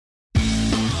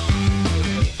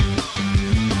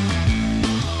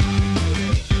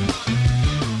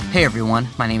Hey everyone,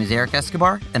 my name is Eric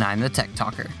Escobar, and I'm the Tech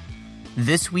Talker.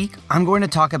 This week, I'm going to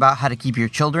talk about how to keep your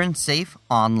children safe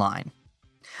online.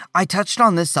 I touched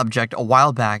on this subject a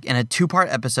while back in a 2-part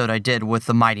episode I did with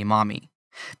the Mighty Mommy.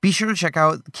 Be sure to check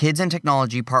out Kids and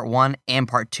Technology Part 1 and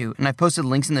Part 2, and I've posted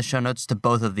links in the show notes to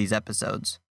both of these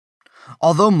episodes.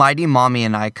 Although Mighty Mommy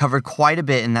and I covered quite a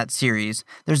bit in that series,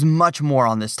 there's much more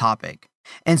on this topic.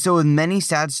 And so with many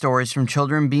sad stories from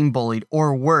children being bullied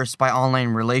or worse by online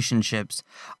relationships,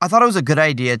 I thought it was a good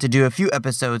idea to do a few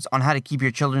episodes on how to keep your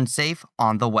children safe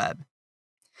on the web.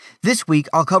 This week,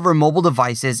 I'll cover mobile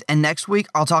devices, and next week,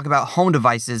 I'll talk about home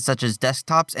devices such as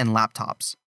desktops and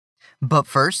laptops. But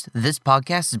first, this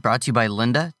podcast is brought to you by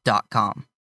lynda.com.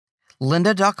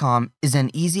 Lynda.com is an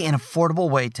easy and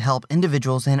affordable way to help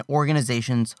individuals and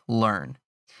organizations learn.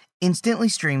 Instantly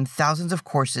stream thousands of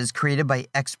courses created by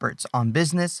experts on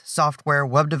business, software,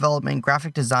 web development,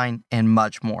 graphic design, and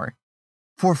much more.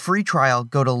 For free trial,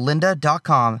 go to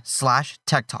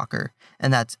lynda.com/techtalker,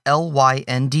 and that's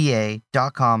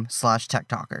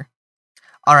lynda.com/techtalker.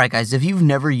 Alright guys, if you've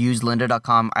never used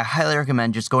lynda.com, I highly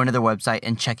recommend just going to their website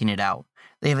and checking it out.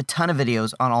 They have a ton of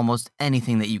videos on almost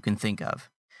anything that you can think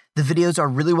of. The videos are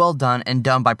really well done and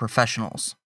done by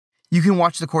professionals. You can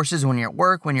watch the courses when you're at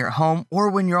work, when you're at home, or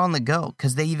when you're on the go,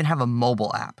 because they even have a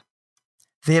mobile app.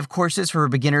 They have courses for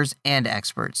beginners and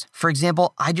experts. For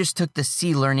example, I just took the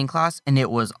C Learning class, and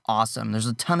it was awesome. There's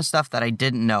a ton of stuff that I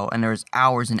didn't know, and there's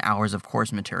hours and hours of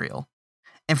course material.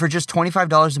 And for just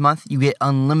 $25 a month, you get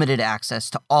unlimited access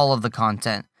to all of the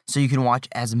content, so you can watch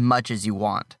as much as you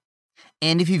want.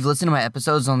 And if you've listened to my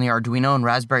episodes on the Arduino and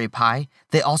Raspberry Pi,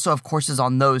 they also have courses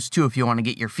on those too if you want to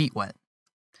get your feet wet.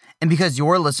 And because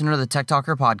you're a listener to the Tech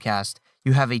Talker podcast,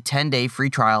 you have a 10-day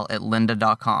free trial at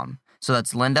lynda.com. So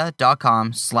that's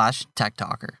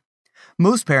lynda.com/techtalker.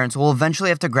 Most parents will eventually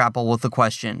have to grapple with the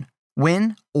question,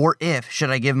 when or if should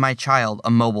I give my child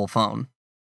a mobile phone?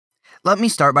 Let me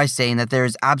start by saying that there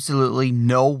is absolutely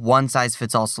no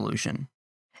one-size-fits-all solution.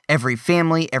 Every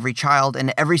family, every child,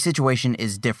 and every situation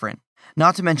is different.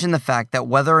 Not to mention the fact that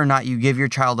whether or not you give your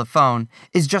child a phone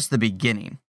is just the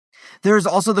beginning. There is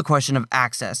also the question of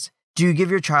access. Do you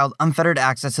give your child unfettered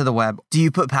access to the web? Do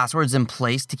you put passwords in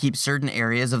place to keep certain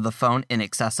areas of the phone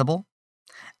inaccessible?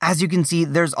 As you can see,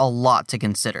 there's a lot to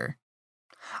consider.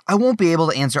 I won't be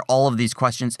able to answer all of these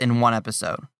questions in one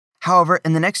episode. However,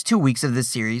 in the next 2 weeks of this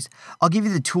series, I'll give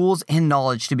you the tools and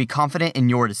knowledge to be confident in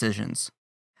your decisions.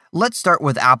 Let's start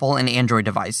with Apple and Android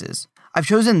devices. I've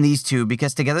chosen these two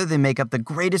because together they make up the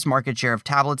greatest market share of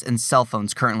tablets and cell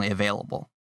phones currently available.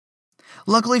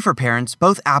 Luckily for parents,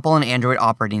 both Apple and Android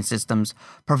operating systems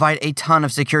provide a ton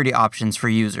of security options for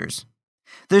users.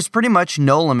 There's pretty much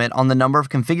no limit on the number of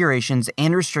configurations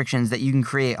and restrictions that you can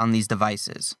create on these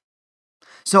devices.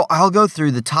 So I'll go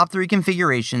through the top 3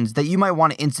 configurations that you might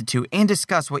want to institute and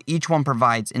discuss what each one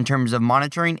provides in terms of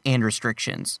monitoring and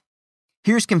restrictions.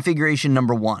 Here's configuration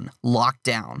number 1,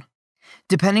 Lockdown.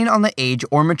 Depending on the age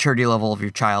or maturity level of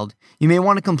your child, you may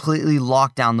want to completely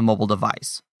lock down the mobile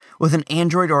device. With an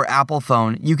Android or Apple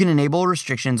phone, you can enable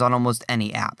restrictions on almost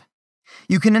any app.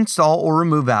 You can install or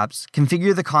remove apps,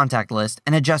 configure the contact list,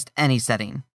 and adjust any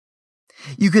setting.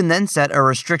 You can then set a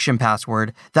restriction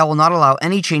password that will not allow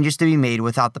any changes to be made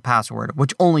without the password,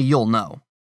 which only you'll know.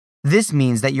 This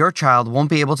means that your child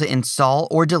won't be able to install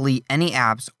or delete any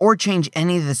apps or change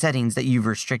any of the settings that you've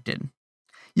restricted.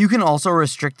 You can also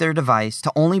restrict their device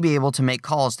to only be able to make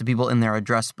calls to people in their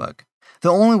address book. The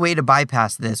only way to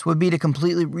bypass this would be to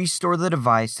completely restore the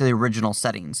device to the original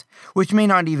settings, which may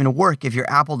not even work if your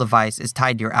Apple device is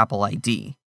tied to your Apple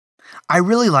ID. I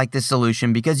really like this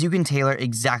solution because you can tailor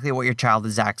exactly what your child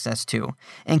has access to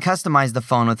and customize the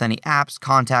phone with any apps,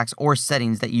 contacts, or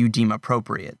settings that you deem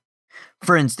appropriate.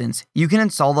 For instance, you can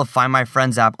install the Find My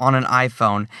Friends app on an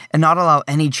iPhone and not allow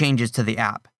any changes to the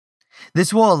app.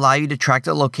 This will allow you to track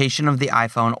the location of the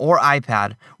iPhone or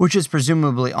iPad, which is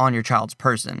presumably on your child's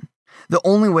person. The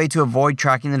only way to avoid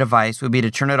tracking the device would be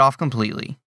to turn it off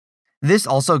completely. This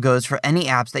also goes for any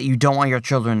apps that you don't want your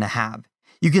children to have.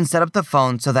 You can set up the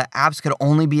phone so that apps could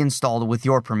only be installed with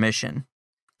your permission.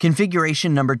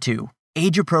 Configuration number 2,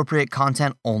 age-appropriate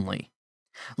content only.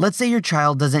 Let's say your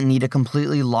child doesn't need a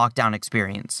completely locked down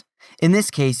experience. In this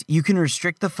case, you can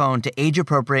restrict the phone to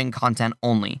age-appropriate content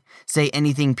only, say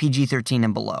anything PG-13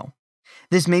 and below.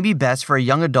 This may be best for a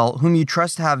young adult whom you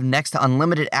trust to have next to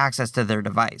unlimited access to their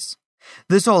device.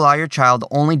 This will allow your child to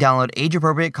only download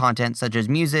age-appropriate content such as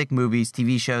music, movies,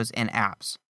 TV shows, and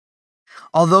apps.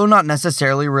 Although not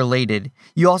necessarily related,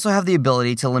 you also have the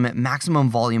ability to limit maximum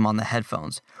volume on the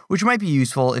headphones, which might be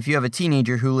useful if you have a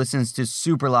teenager who listens to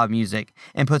super loud music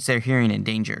and puts their hearing in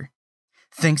danger.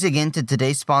 Thanks again to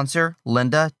today's sponsor,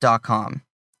 lynda.com.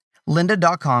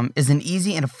 Lynda.com is an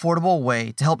easy and affordable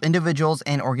way to help individuals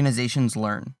and organizations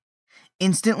learn.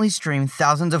 Instantly stream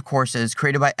thousands of courses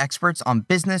created by experts on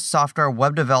business, software,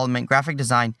 web development, graphic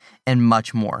design, and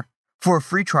much more. For a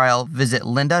free trial, visit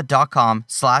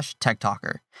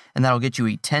lynda.com/techtalker, and that'll get you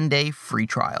a 10-day free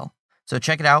trial. So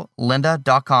check it out,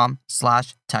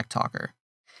 lynda.com/techtalker.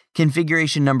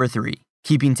 Configuration number 3,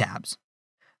 keeping tabs.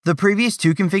 The previous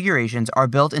 2 configurations are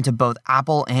built into both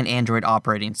Apple and Android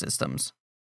operating systems.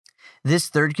 This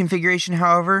third configuration,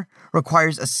 however,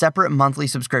 requires a separate monthly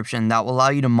subscription that will allow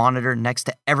you to monitor next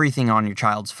to everything on your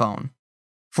child's phone.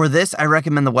 For this, I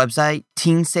recommend the website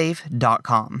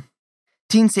teensafe.com.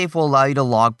 TeenSafe will allow you to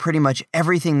log pretty much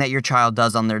everything that your child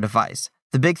does on their device.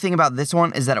 The big thing about this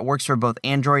one is that it works for both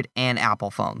Android and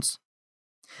Apple phones.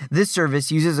 This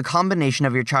service uses a combination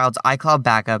of your child's iCloud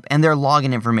backup and their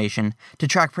login information to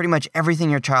track pretty much everything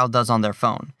your child does on their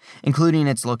phone, including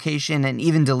its location and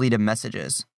even deleted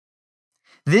messages.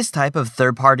 This type of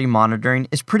third-party monitoring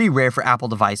is pretty rare for Apple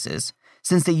devices,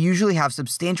 since they usually have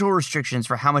substantial restrictions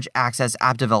for how much access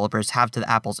app developers have to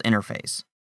Apple's interface.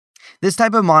 This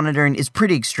type of monitoring is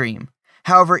pretty extreme.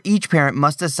 However, each parent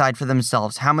must decide for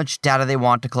themselves how much data they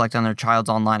want to collect on their child's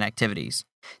online activities.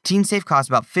 TeenSafe costs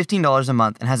about $15 a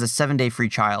month and has a 7-day free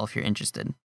trial if you're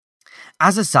interested.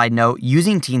 As a side note,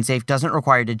 using TeenSafe doesn't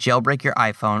require you to jailbreak your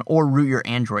iPhone or root your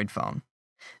Android phone.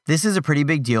 This is a pretty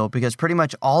big deal because pretty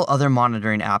much all other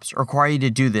monitoring apps require you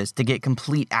to do this to get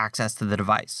complete access to the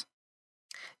device.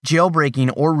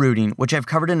 Jailbreaking or rooting, which I've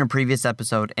covered in a previous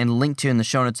episode and linked to in the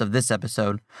show notes of this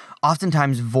episode,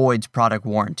 oftentimes voids product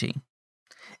warranty.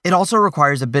 It also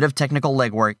requires a bit of technical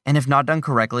legwork and, if not done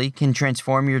correctly, can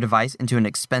transform your device into an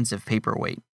expensive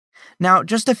paperweight. Now,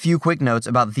 just a few quick notes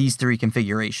about these 3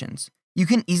 configurations. You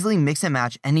can easily mix and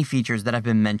match any features that have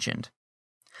been mentioned.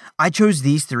 I chose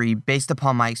these 3 based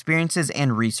upon my experiences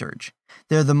and research.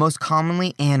 They're the most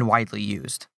commonly and widely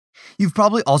used. You've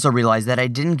probably also realized that I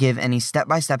didn't give any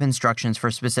step-by-step instructions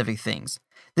for specific things.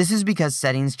 This is because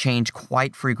settings change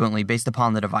quite frequently based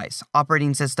upon the device,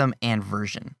 operating system, and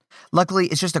version. Luckily,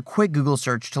 it's just a quick Google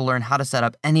search to learn how to set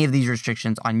up any of these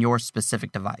restrictions on your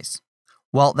specific device.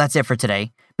 Well, that's it for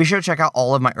today. Be sure to check out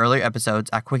all of my earlier episodes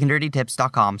at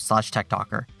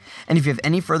quickanddirtytips.com/techtalker. And if you have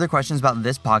any further questions about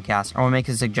this podcast or want to make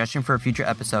a suggestion for a future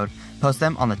episode, post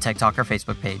them on the Tech Talker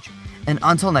Facebook page. And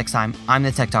until next time, I'm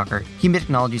the Tech Talker, keeping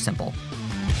technology simple.